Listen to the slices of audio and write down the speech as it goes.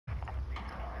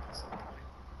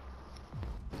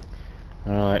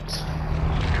Alright.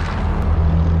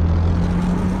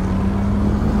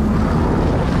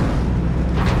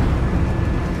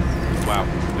 Wow,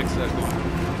 big circle.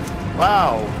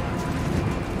 Wow.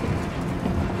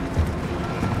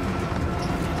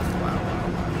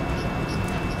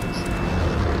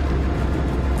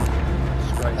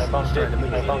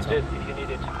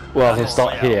 Well, I can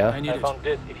start here.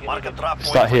 Mark a drop point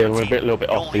Start for here. your We're a team. little bit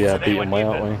off the beaten way,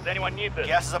 aren't we? Does anyone need this?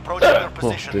 Gas is approaching your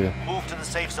position. dear. Move to the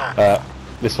safe zone.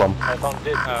 This one. I found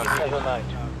this. Never mind.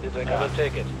 I will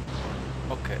take it.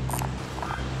 Okay.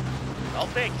 I'll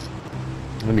take.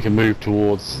 And then we can move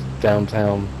towards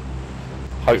downtown.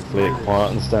 Hopefully it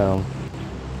quietens down.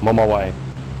 I'm on my way.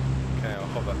 Okay, I'll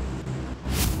hover.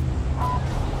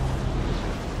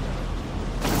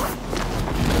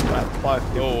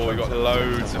 Oh, we got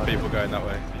loads of people going that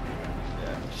way.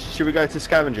 Yeah. Should we go to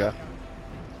Scavenger?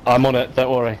 I'm on it,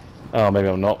 don't worry. Oh, maybe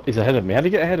I'm not. He's ahead of me. How did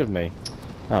he get ahead of me?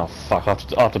 Oh, fuck. I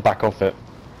have to back off it.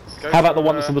 Go How about for, the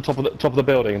one that's on the top of the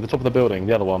building? The top of the building,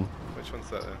 the other one. Which one's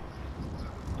that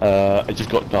then? It just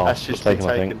got That's just taken,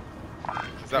 I taken. think.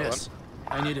 Is that Yes,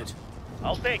 I need it.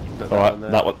 I'll take. Alright,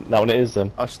 that one it is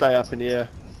then. I'll stay up in the air.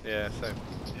 one? Yeah, same.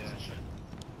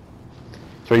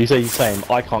 So you say you're saying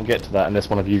I can't get to that unless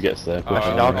one of you gets there. Oh,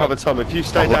 Actually, no, I'll cover Tom. If you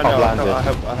stay down there, I'll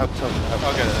help Tom.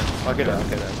 I'll get it then.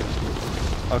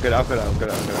 I'll get it. I'll get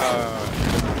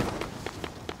it.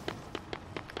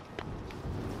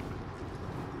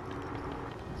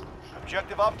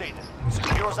 Objective updated.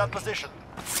 Secure that position.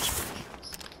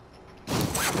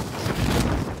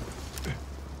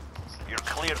 You're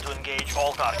clear to engage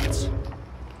all targets.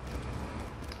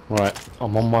 Right,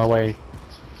 I'm on my way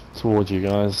towards you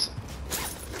guys.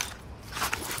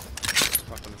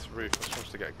 Up on this roof. I was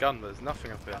supposed to get a gun, but there's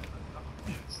nothing up here.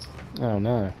 Oh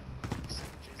no.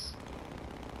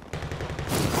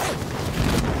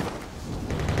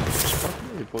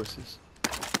 Hey, voices.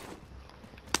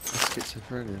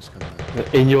 Schizophrenia's coming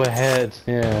out. In your head,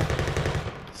 yeah.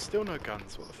 Still no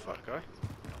guns. What the fuck, guy?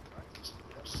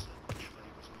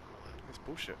 That's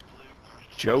bullshit.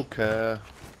 Joker.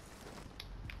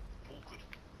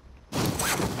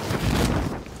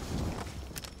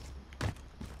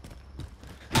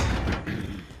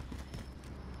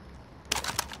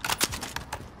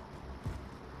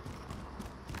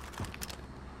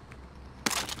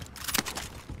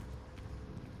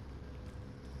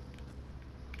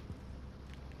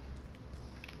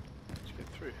 Did you get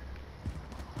through?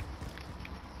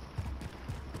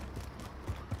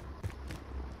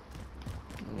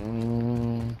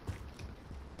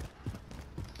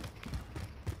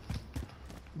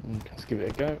 Let's give it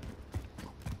a go.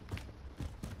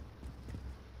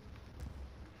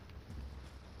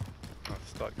 I'll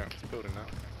start going to this building now.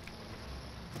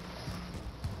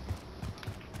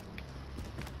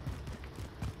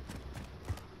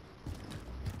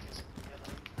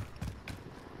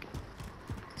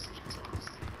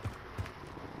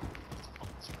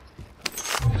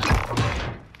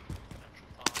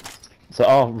 So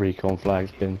our recon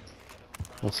flag's been,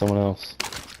 or someone else.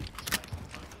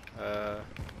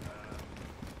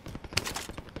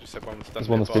 Just said one was done There's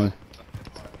one that's nearby.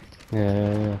 been.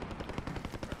 Yeah.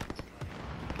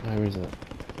 Where is it?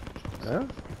 Huh?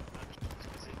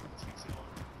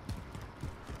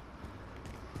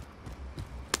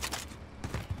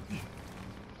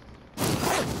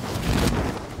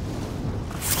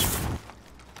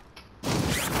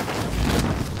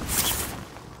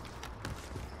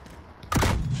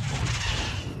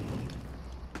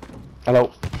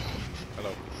 Hello.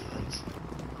 Hello.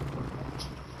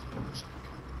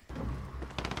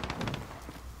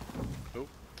 Oh.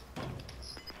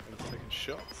 One's taking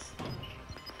shots.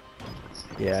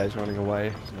 Yeah, he's running away.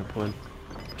 There's no point.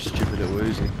 Stupid little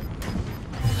Uzi.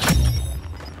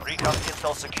 Recon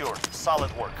intel secured.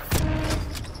 Solid work.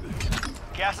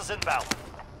 Gas is inbound.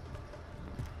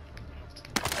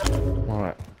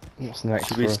 Alright. What's next?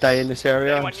 Should we for us? stay in this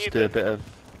area? Anyone Just need do a it? bit of.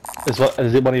 Is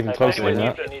it one even closer than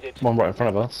Anyone that? need it? One right in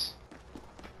front of us.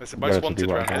 There's the most Relatively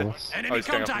wanted right in around front here. of us. Oh, he's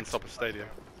going up on top of the stadium.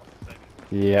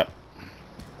 Yep.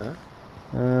 Huh?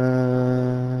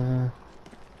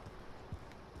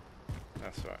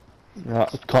 That's right.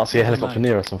 I can't see a helicopter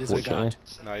near us, unfortunately.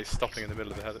 No, he's stopping in the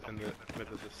middle of the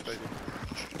middle of the stadium.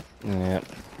 Yep.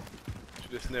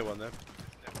 Should just near one there.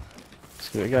 Let's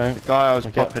give it a go. The guy I was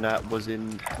Okay. popping at was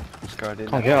in. Was going in.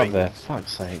 Can't get out of there.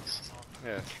 Fuck's sakes.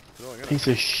 Yeah. It's annoying, isn't it? Piece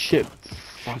of shit.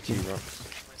 Fucking rocks.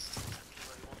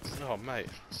 Oh mate.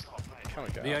 Can I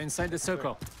get We are out? inside the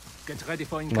circle. Get ready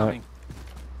for incoming.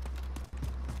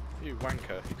 You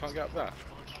wanker. You can't get up that.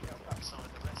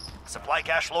 Supply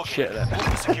cache Shit, located. Move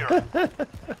to secure.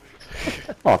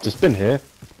 Oh, I've just been here.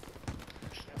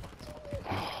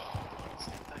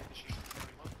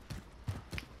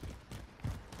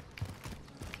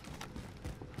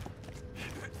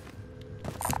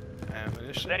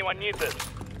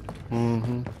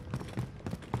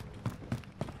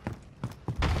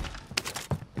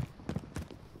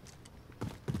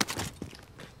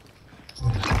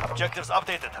 Objectives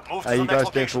updated. Move to How the you next guys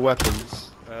doing for location.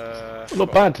 weapons?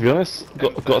 Not bad to be honest.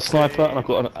 Got a sniper and I've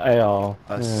got an AR.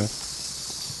 Yeah,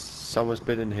 Someone's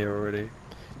been in here already.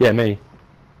 yeah me.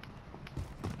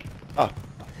 Oh.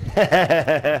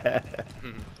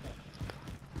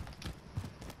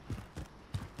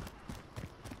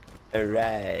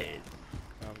 Alright.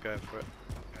 I'm going for it.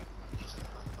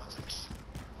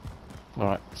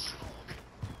 Alright.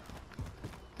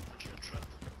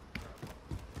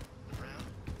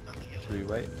 Should we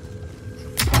wait?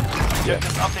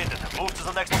 Objectives updated. Move to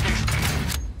the next location.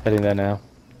 Heading there now.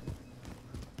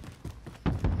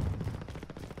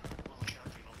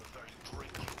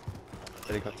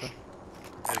 Helicopter?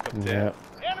 Helicopter. Yeah.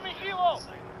 Enemy helo!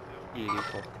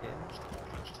 Helicopter.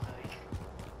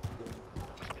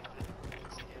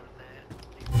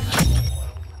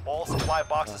 All supply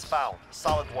boxes found.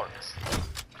 Solid work.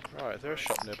 Right, is there a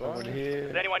shop nearby? Someone here.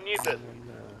 Does anyone need this?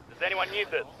 Does anyone need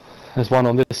this? There's one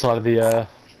on this side of the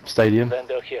stadium.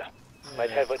 Vendor here. Might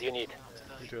have what you need.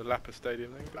 We do a lap of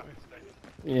stadium thing, don't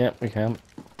we? Yeah, we can.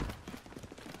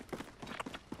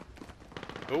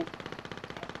 Oh!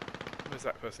 Where's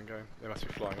that person going? They must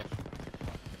be flying off.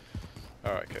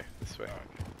 Alright, okay, this way.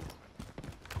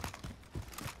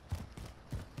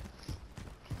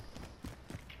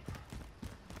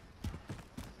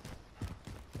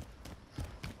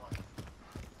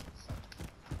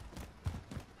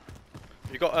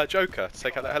 You got a Joker to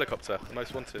take out that helicopter, the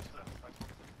most wanted.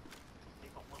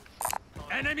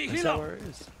 Enemy Is that where it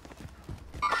is?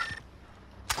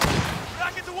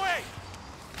 Rockets away!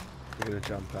 They're gonna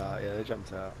jump out. Yeah, they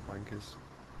jumped out. Wankers.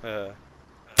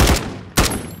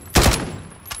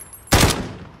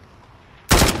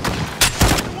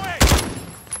 Away!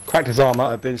 Cracked his arm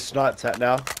up. I've been sniped at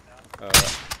now.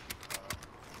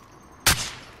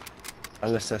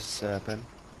 Unless that's Ben.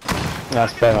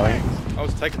 That's Ben, I think. I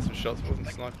was taking some shots, but wasn't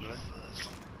sniping though.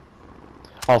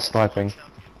 I was sniping.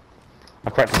 I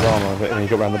cracked his arm a bit and he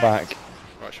got round the back.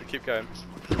 Right, should we keep going?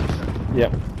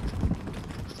 Yep.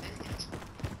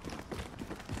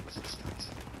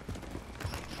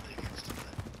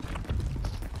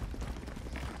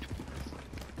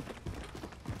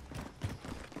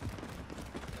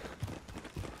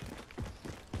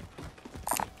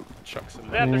 Chuck some.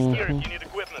 Vendor here, you need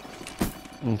equipment.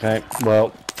 Okay,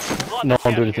 well, no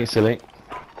one do anything silly.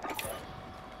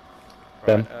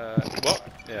 Ben. What?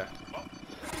 Yeah.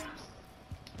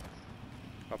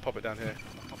 I'll pop it down here.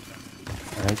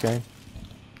 Okay.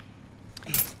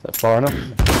 Is that far enough?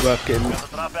 Worth getting. Got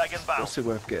the drop bag inbound. What's it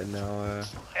worth getting now?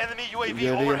 Enemy UAV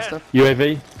UAV and overhead. stuff?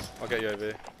 UAV? I'll get you over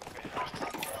here.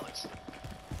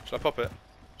 Shall I pop it?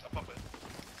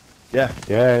 Yeah.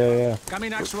 Yeah.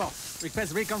 Coming actual.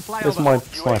 Request recon There's flyover. my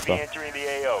UAV sniper. entering the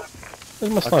AO.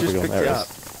 There's my I've sniper just gun. picked There it it up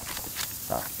is.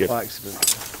 Ah, good. by accident.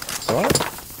 It's alright.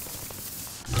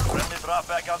 Friendly drop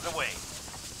bag on the way.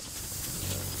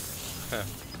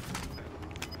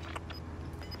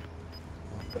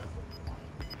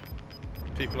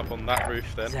 People up on that roof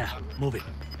then. There, move it.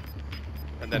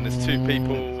 And then there's two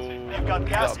people You've got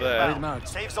gas up there. inbound.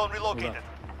 Safe zone relocated.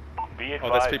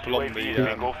 Oh, there's people on the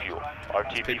there's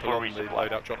RTB people on the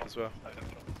loadout drop as well.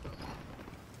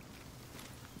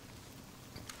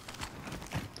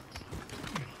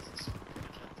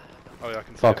 Oh yeah, I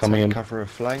can see Far it. coming in. Cover a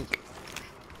flank.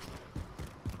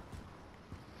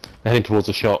 They're heading towards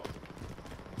the shop.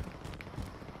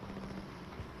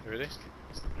 Really?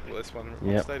 Well, this one on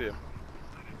Yep. stadium.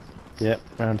 Yep,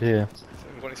 round here.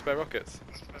 Got any spare rockets?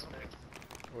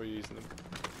 Or are you using them?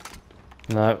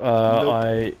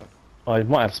 No, I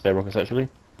might have spare rockets actually.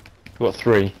 I've got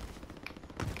 3.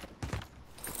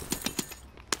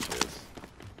 Cheers.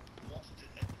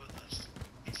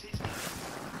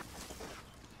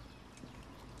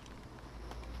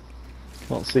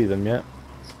 Can't see them yet.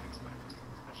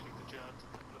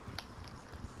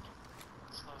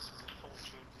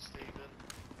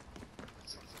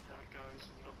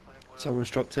 Someone's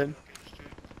dropped in.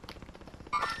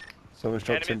 Someone's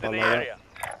dropped in Enemies by in the loadout. area.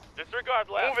 Disregard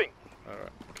left. Moving.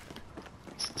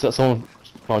 Alright. Is that someone?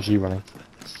 Oh, it's you running.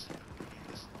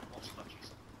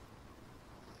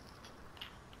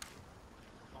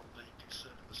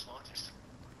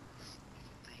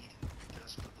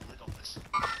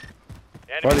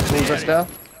 Riding towards us now.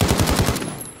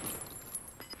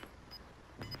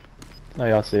 Oh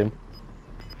yeah, I see him.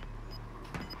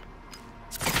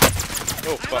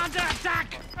 Oh fuck. Under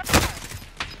attack!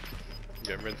 I'm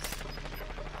getting rinsed.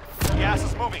 Gas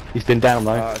is moving. He's been down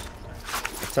though.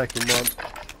 Taking one.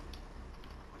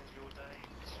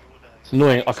 It's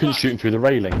annoying, I couldn't shoot him through the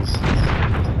railings.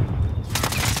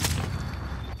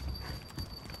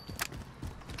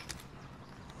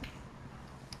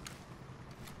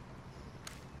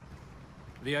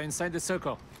 We are inside the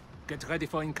circle. Get ready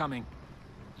for incoming.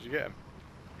 Did you get him?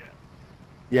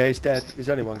 Yeah, he's dead. There's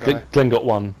only one guy. Glenn got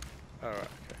one. Alright,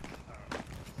 okay.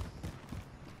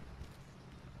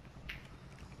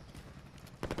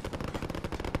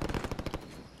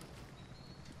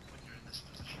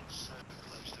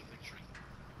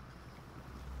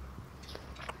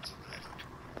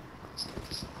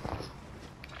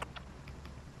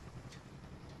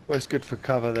 Well, it's good for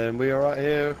cover then. We alright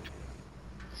here?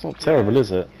 It's not terrible,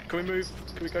 is it? Can we move?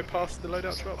 Can we go past the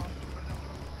loadout drop?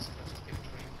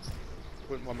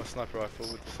 Wouldn't mind my sniper rifle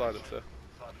with the silencer.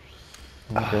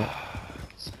 Okay.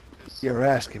 You're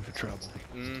asking for trouble.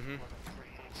 Mm-hmm.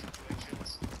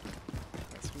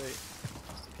 That's me.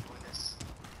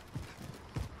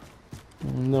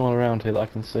 No one around here that I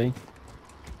can see.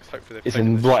 Hopefully they've It's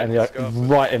taken in the right in the scarf.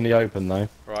 right in the open though.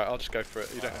 Right, I'll just go for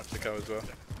it. You don't have to go as well.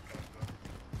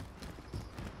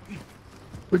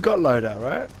 We got loadout,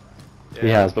 right? Yeah, He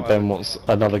has, but my- Ben wants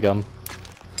another gun.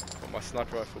 want my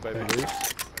sniper rifle, baby.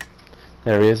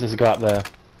 There he is. There's a guy up there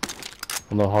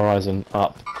on the horizon,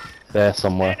 up there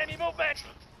somewhere. Enemy movement!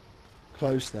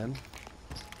 Close then.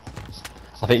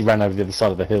 I think he ran over the other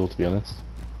side of the hill, to be honest.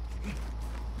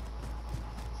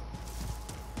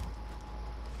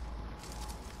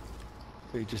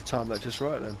 We just timed that just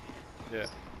right then. Yeah.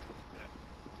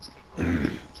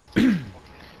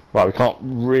 Right, we can't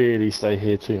really stay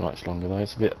here too much longer though.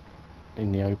 It's a bit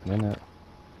in the open, isn't it?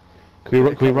 Can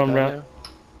we run Down round? there.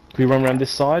 Can we run round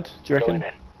this side? Do you reckon?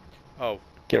 Oh,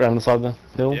 Get round the side of the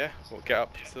hill? yeah. Well, get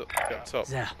up top.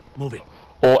 There, moving.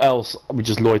 Or else we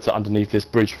just loiter underneath this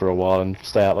bridge for a while and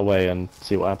stay out of the way and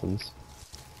see what happens.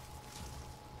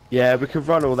 Yeah, we could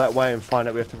run all that way and find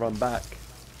out we have to run back.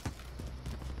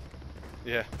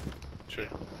 Yeah. True.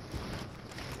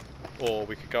 Or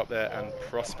we could go up there and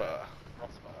prosper.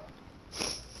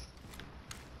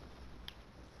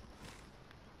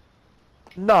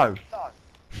 No!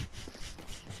 Is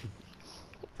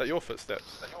that your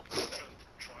footsteps?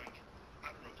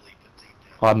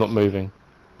 I'm not moving.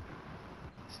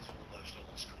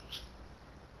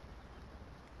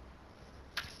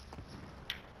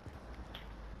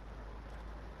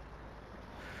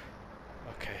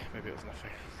 Okay, maybe it was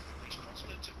nothing.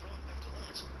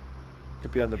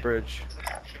 Could be on the bridge.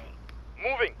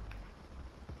 Moving!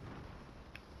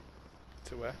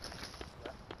 To where?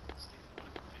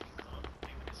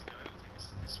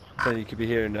 Then you could be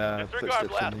hearing Disregard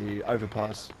footsteps on the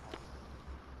overpass.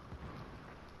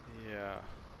 Yeah.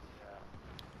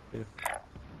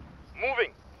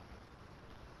 Moving!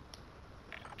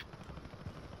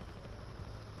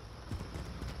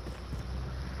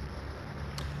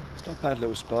 It's not a bad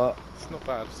little spot. It's not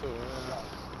bad at all.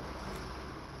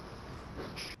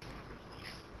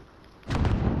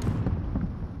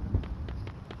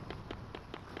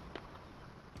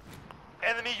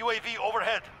 Enemy UAV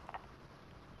overhead!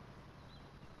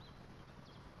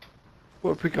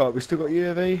 What have we got? We still got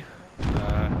UAV?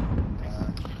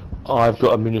 I've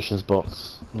got a munitions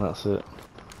box. And that's it.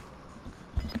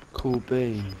 Cool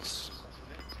beans.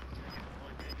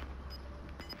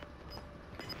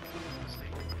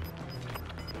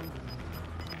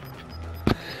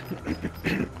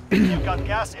 You've got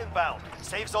gas inbound.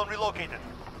 Safe zone relocated.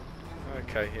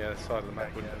 Okay, yeah, the side of the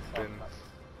map wouldn't have been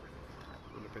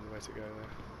the way to go there.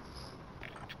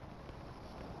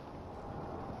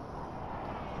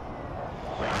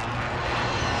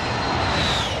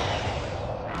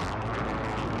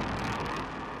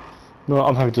 No,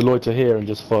 I'm having to loiter here and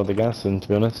just follow the gas in, to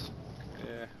be honest.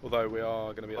 Yeah, although we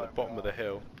are going to be at the bottom of the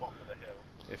hill.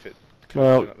 If it. could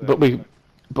Well, have been up there.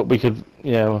 but we could,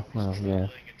 yeah, well, yeah.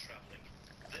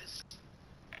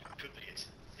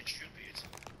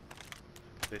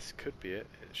 This could be it.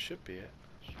 It should be it.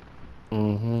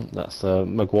 That's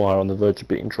Maguire on the verge of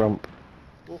beating Trump.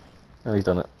 Oh. And he's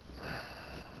done it.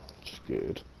 Which is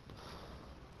good.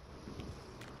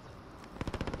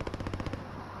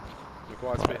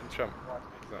 Maguire's beating Trump.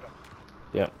 Is that-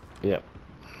 Yep, yep.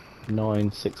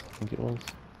 9-6, I think it was.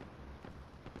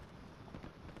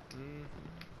 Mm.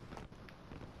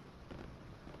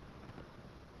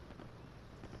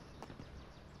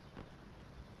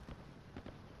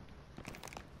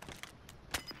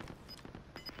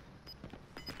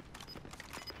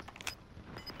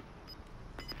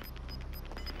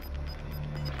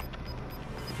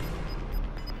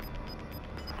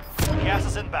 Gas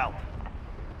is inbound.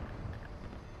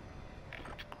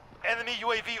 Enemy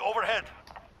UAV overhead.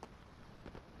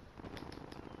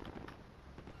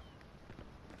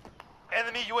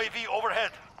 Enemy UAV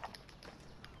overhead.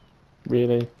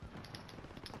 Really?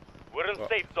 We're in What?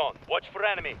 safe zone. Watch for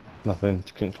enemy. Nothing.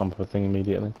 Just couldn't pump a thing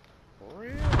immediately.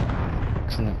 Really?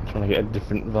 Trying to get a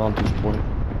different vantage point.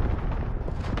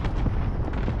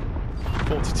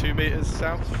 42 metres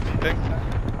south, ping.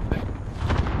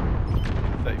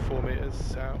 34 metres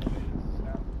south.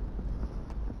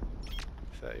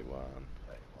 31.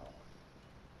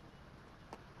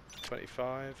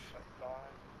 25.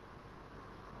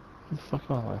 Where the fuck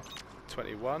are they?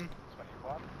 21.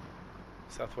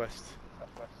 Southwest.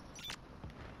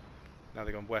 Now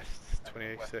they've gone west.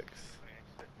 26.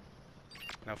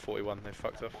 Now 41. They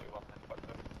fucked off.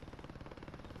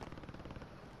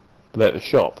 They're at the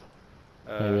shop.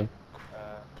 Ooh. Maybe.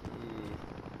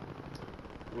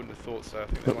 Wouldn't have thought so. I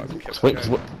think they might have kept Swing,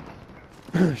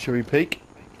 going. Should we peek?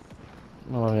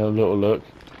 Oh, I mean, a little look.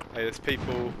 Hey, there's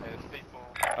people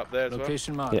up there as well.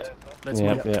 Location marked. Yeah. Let's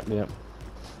Yep, move. yep.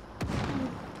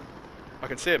 I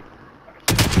can see him.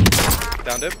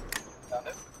 Downed him.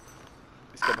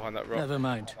 He's got behind that rock. Never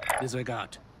mind.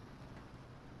 Disregard.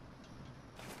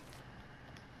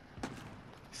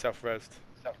 He's self-resed.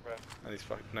 And he's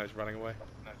fucking, no, he's running away.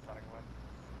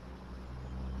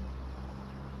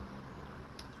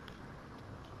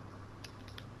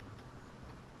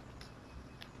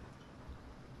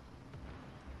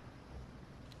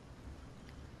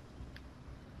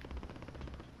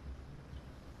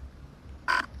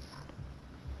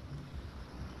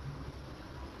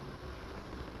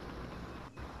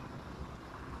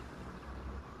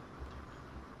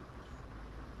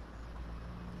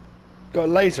 Got a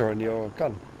laser on your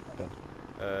gun?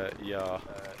 Yeah.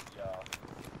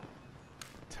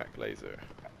 Attack laser.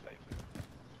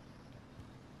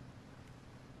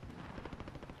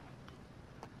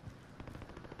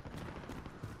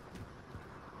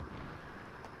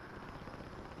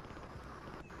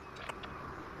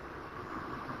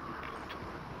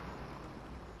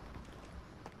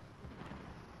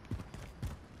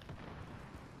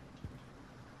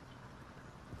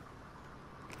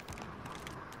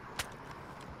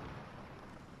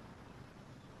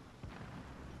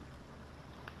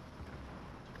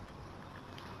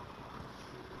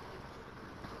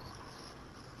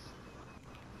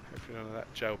 Hopefully none of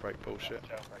that jailbreak bullshit.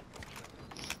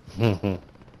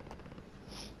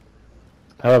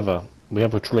 However, we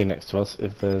have a trolley next to us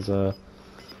if there's a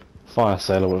fire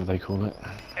sale or whatever they call it.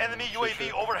 Enemy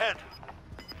UAV overhead.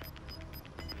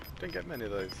 Didn't get many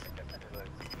of those.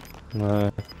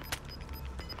 No.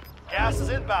 Gas is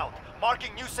inbound.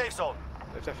 Marking new safe zone.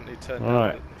 They've definitely turned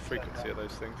Right. down the frequency of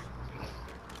those things.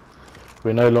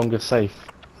 We're no longer safe.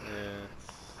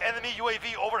 Yeah. Enemy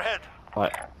UAV overhead.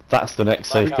 Like, that's the next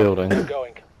safe building.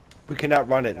 We can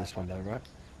outrun it this one though, right?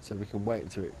 So we can wait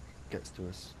until it gets to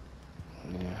us.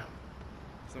 Yeah.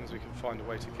 As long as we can find a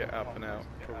way to get up and out,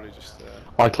 probably just.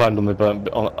 I climbed on the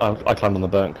I climbed on the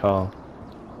burnt car.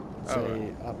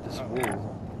 Say up this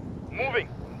wall. Moving.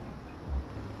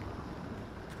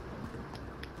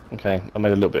 Okay, I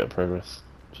made a little bit of progress.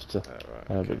 Just to Right,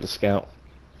 have a bit of a scout.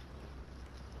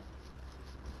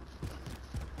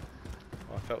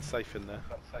 Well, I felt safe in there.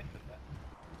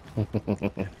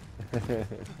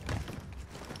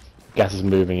 Gas is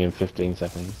moving in 15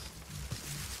 seconds.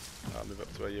 I'll move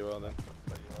up to where you are then.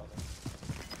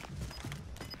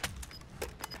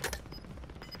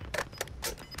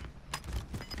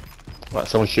 Right,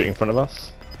 someone's shooting in front of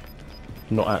us.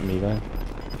 Not at me though.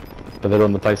 But they're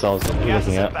on the place I was Gas looking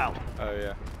is at. inbound. Oh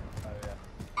yeah.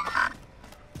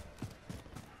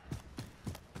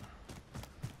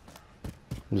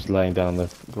 I'm just laying down on the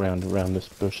ground around this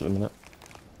bush at the minute.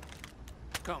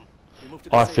 Come. We move to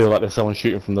the I safe feel zone. like there's someone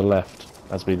shooting from the left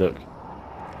as we look.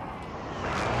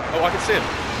 Oh, I can see him.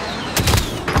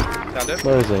 Downed him.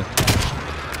 Where is he?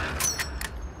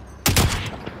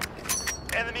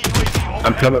 Enemy UAV overhead.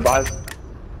 I'm coming by.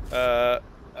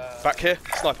 Back here.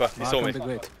 Sniper. He Mark saw on me. the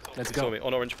grid. Let's He go. saw me.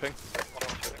 On orange ping.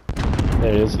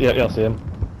 There he is. Yeah, I see him.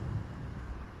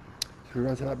 Should we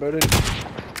run to that building?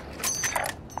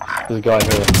 There's a guy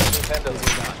here.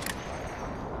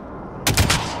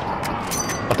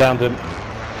 I downed him.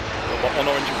 What, on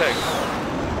orange ping.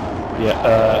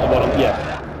 Yeah, yeah.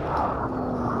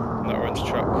 That orange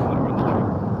truck.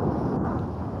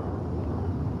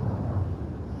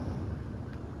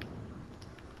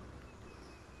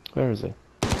 Where is he?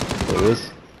 There he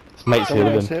is. His mate's here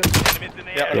Someone with else him. here?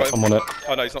 Yeah, I Yeah, got him. I'm on it.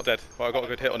 Oh no, he's not dead. Well, I got a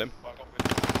good hit on him.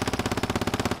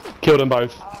 Killed them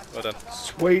both. Well done.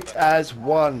 Sweet as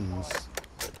ones.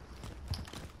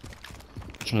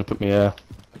 Trying to put me here.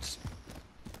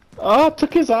 Oh, I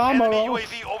took his armor Enemy off.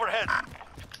 UAV overhead.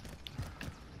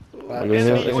 Right, Enemy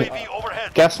Enemy Yeah. UAV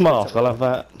overhead. Gas mask, I'll have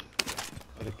that.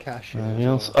 for the cash here. Anything as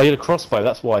else? well. Oh, he had a crossbow,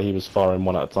 that's why he was firing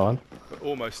one at a time. We're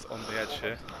almost on the edge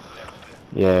here.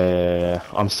 Yeah.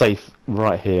 I'm safe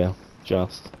right here,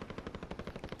 just.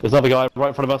 There's another guy right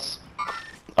in front of us.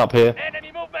 Up here.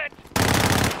 Enemy movement.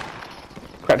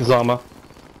 Cracked his armor.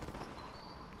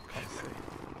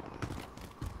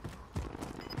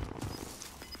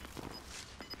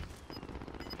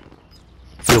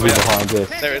 He'll be yeah. behind this.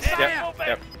 There it is. Yep.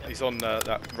 Yep. He's on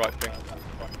that right thing.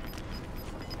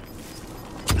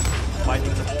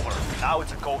 Fighting's over. Now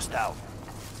it's a ghost town.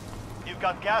 You've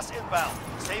got gas inbound.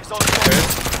 Safe zone. There it is.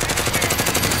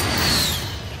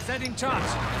 Sending charge.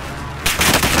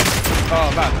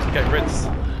 Oh man, okay, Rinse.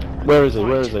 Where is he?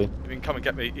 Where is he? You can come and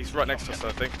get me. He's right next to us,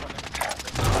 I think.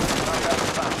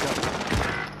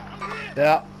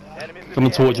 Yeah.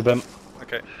 Coming towards you, Ben.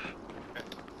 Okay.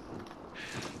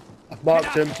 I've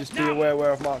marked him. Just be aware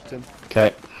where I've marked him.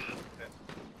 Okay.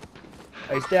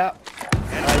 He's down.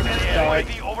 Enemy died.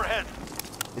 UAV overhead.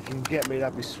 If you can get me,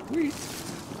 that'd be sweet.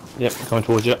 Yep, coming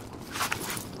towards you.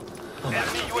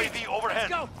 Enemy UAV overhead.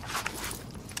 Go.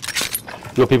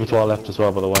 Your people to our left as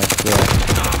well, by the way.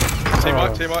 Yeah. Team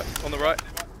right, on the right.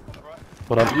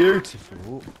 Well done.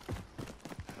 Beautiful.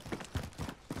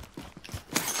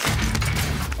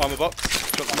 Armor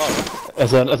box. Do you want some armor?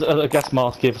 There's a gas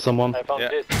mask here for someone. Yeah.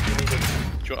 Do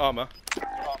you want armor?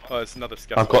 Oh, there's another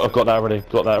gas I've got that already.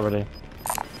 Got that already.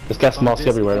 There's gas masks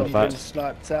everywhere, in You've been fact.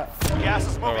 sniped at. Gas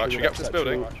is moving. Alright, should we get up to this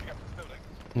building?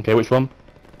 Okay, which one?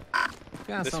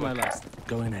 Gas This on my one. last.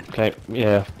 Going in. Okay,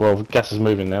 yeah. Well, gas is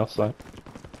moving now, so.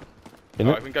 Isn't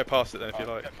Alright, it? we can go past it then if you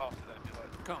like.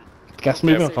 Come. Gas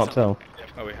moving? I can't tell.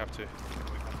 Oh, we have to.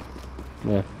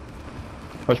 Yeah.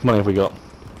 How much money have we got?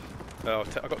 Oh,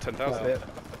 I've got 10,000. That's it.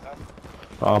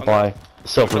 I'll buy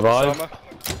self revive. Armor.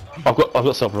 I've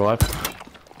got self revive.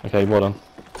 Okay, well done.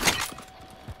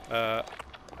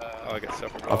 I get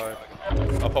self revive.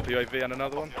 I'll pop UAV and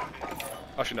another one.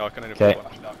 Actually, no, I can only Okay.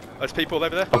 pop one. There's people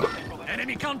over there.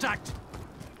 Enemy contact.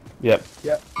 Yep.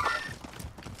 Yep.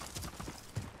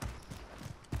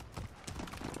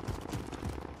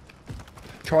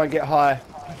 Try and get high.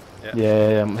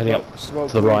 Yeah, I'm heading up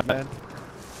Smoke to the weed, right. man.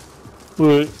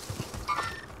 Right.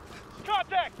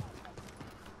 Contact.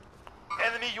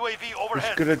 Enemy UAV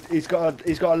overhead. He's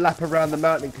got a lap around the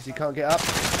mountain because he can't get up.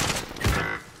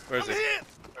 Where is he?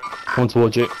 Coming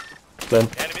towards you. Then.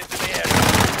 Enemies in the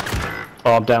air.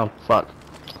 Oh, I'm down. Fuck.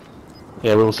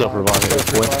 Yeah, we're all self reviving at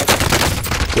this point.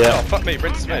 Oh, Yeah. fuck me,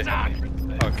 rinse me.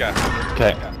 Oh, gas.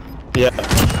 Okay. Yeah.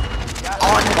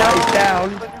 He's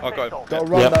down. I got him. Gotta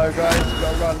run Yep. though, guys.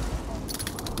 Gotta run.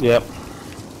 Yep.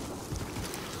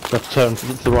 We have to turn to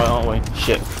the right, aren't we?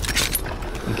 Shit.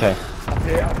 Okay. Up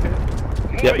here,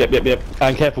 up here. Yep.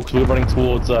 And careful because we're running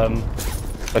towards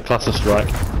a cluster strike.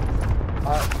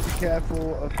 Be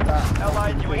careful of that.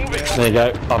 Allied UAV. There you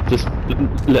go. I've just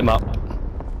lit them up.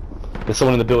 There's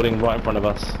someone in the building right in front of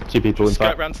us. Two people, in Just go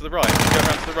fact. round to the right. Go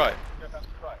round to the right.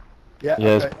 Yeah, Yeah,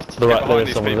 okay. to the right Get there behind is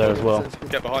these someone people. there as well.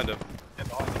 Get behind him.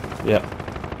 Yep.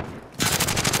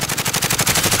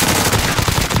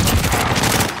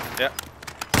 Yeah.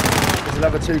 There's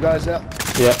another two guys out.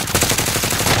 Yep.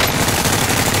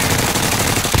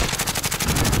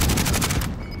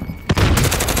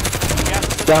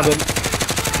 Downed him.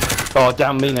 Oh,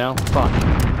 damn me now. Fuck.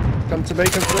 Come to me,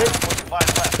 come to me.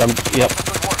 45 left. Yep.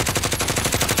 Good work.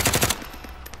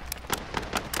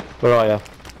 Where are you?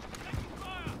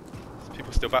 There's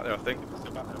people still back there, I think.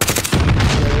 Yeah,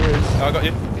 there is. Oh, I got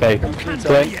you. Okay. Come to me,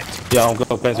 Glenn? Yeah, I'm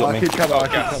going. Ben's I got me. keep cover, I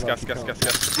keep Gas. cover. Yep.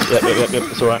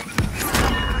 It's alright.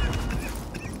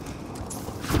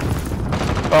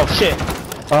 Oh shit!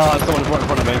 Ah, someone's right in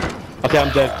front of me. Okay,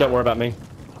 I'm dead. Don't worry about me.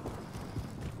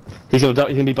 He's gonna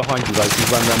be behind you guys.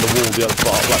 He's run around the wall the other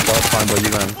spot, like last time where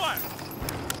you ran.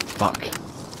 Fuck.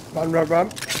 Run.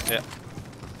 Yeah.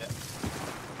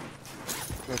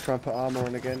 Gonna try and put armor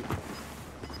on again.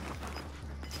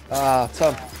 Ah,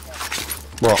 Tom.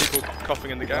 What? People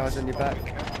coughing in the Guys gas. on your back.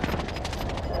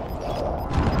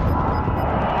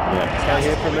 Yeah. Stay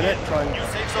here for a minute. Try and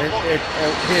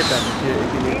here, Ben.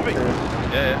 If you need to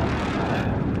Yeah.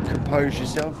 compose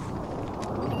yourself.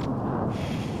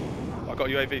 I got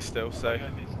UAV still, so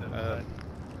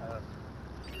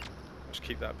just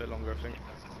keep that a bit longer, I think.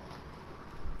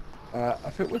 I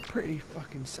think we're pretty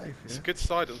fucking safe It's a here. good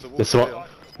side of the wall.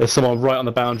 There's someone right on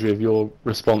the boundary of your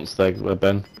response there,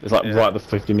 Ben. It's like Yeah. right at the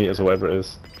 50 meters or whatever it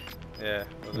is. Yeah,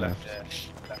 on the left.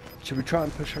 Should we try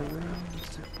and push around?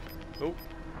 Oh,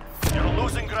 You're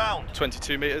losing ground.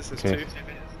 22 meters, there's Okay. two.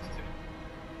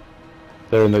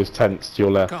 They're in those tents to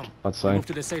your left, Come. I'd say. Move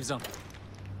to the safe zone.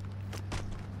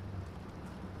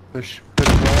 Push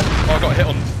around. Oh, I got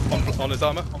hit on his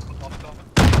armor.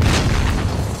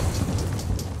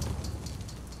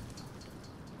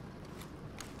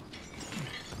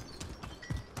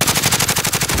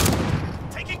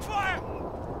 Taking fire.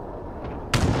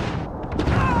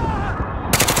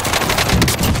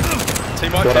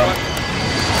 Team right, Got team him. right.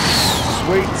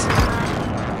 Sweet.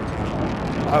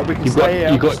 We can You've stay here.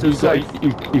 I'm still safe.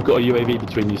 got a UAV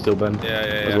between you still, Ben. Yeah,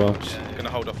 As well. Just gonna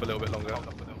hold off a little bit longer.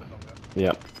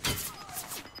 Yeah.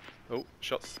 Oh,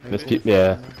 shots. Let's maybe? keep,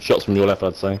 yeah, shots from your left,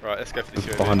 I'd say. Right, let's go for this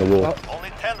UAV. Behind the wall. Only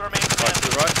 10 remain Right to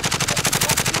the right.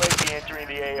 UAV entering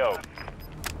the AO.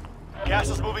 Gas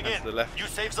is moving in. To the left. New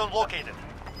safe zone located.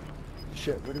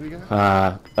 Shit, where do we go?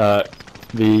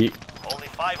 Only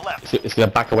 5 left. It's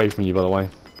gonna back away from you, by the way.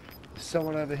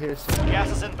 Someone over here. Gas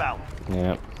is inbound.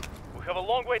 Yeah. We have a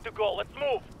long way to go. Let's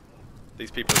move.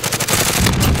 These people have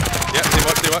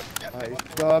got a lot. Yeah,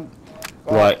 team up.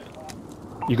 Right.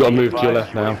 You gotta move to your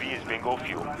left now. UAV is bingo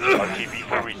fuel. RTV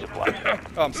for resupply.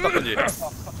 Oh, I'm stuck on you.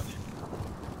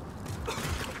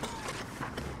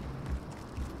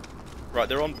 Right,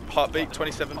 they're on heartbeat,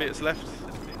 27 meters left.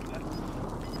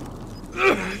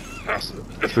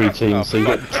 3 teams, so you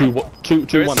got two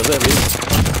runners, there he is.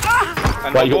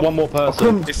 And Right, you got one more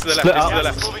person. It's to the left, Split it's up. to the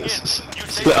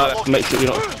left. Split up, make sure you're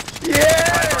not...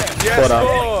 Yes, Well done.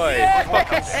 boy!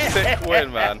 Fucking sick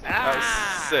win, man. That was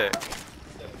sick.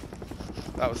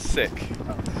 That was sick.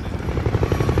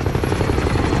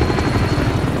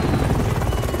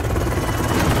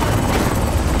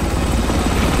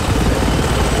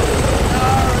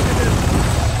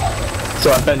 So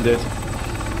I bended.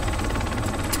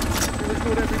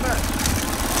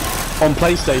 On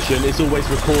PlayStation, it's always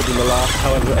recording the last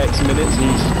however X minutes, and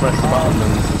you just press the button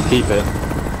and keep it.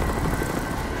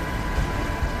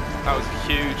 That was a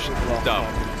huge dub.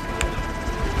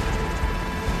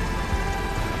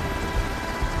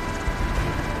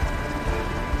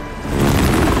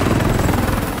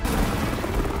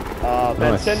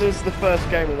 Ben, Nice. send us the first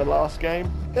game of the last game.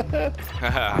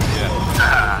 Yeah.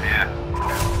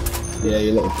 Yeah,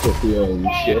 you little pussy and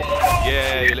shit.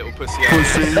 Yeah, you little pussy.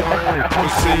 Pussy.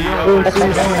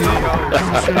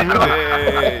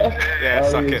 Hey. Yeah,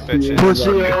 suck it, bitches.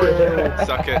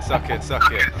 Suck it.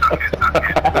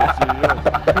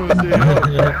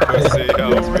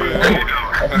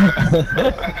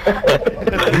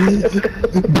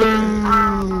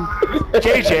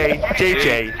 JJ.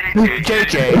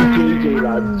 GG,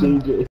 lad, GG.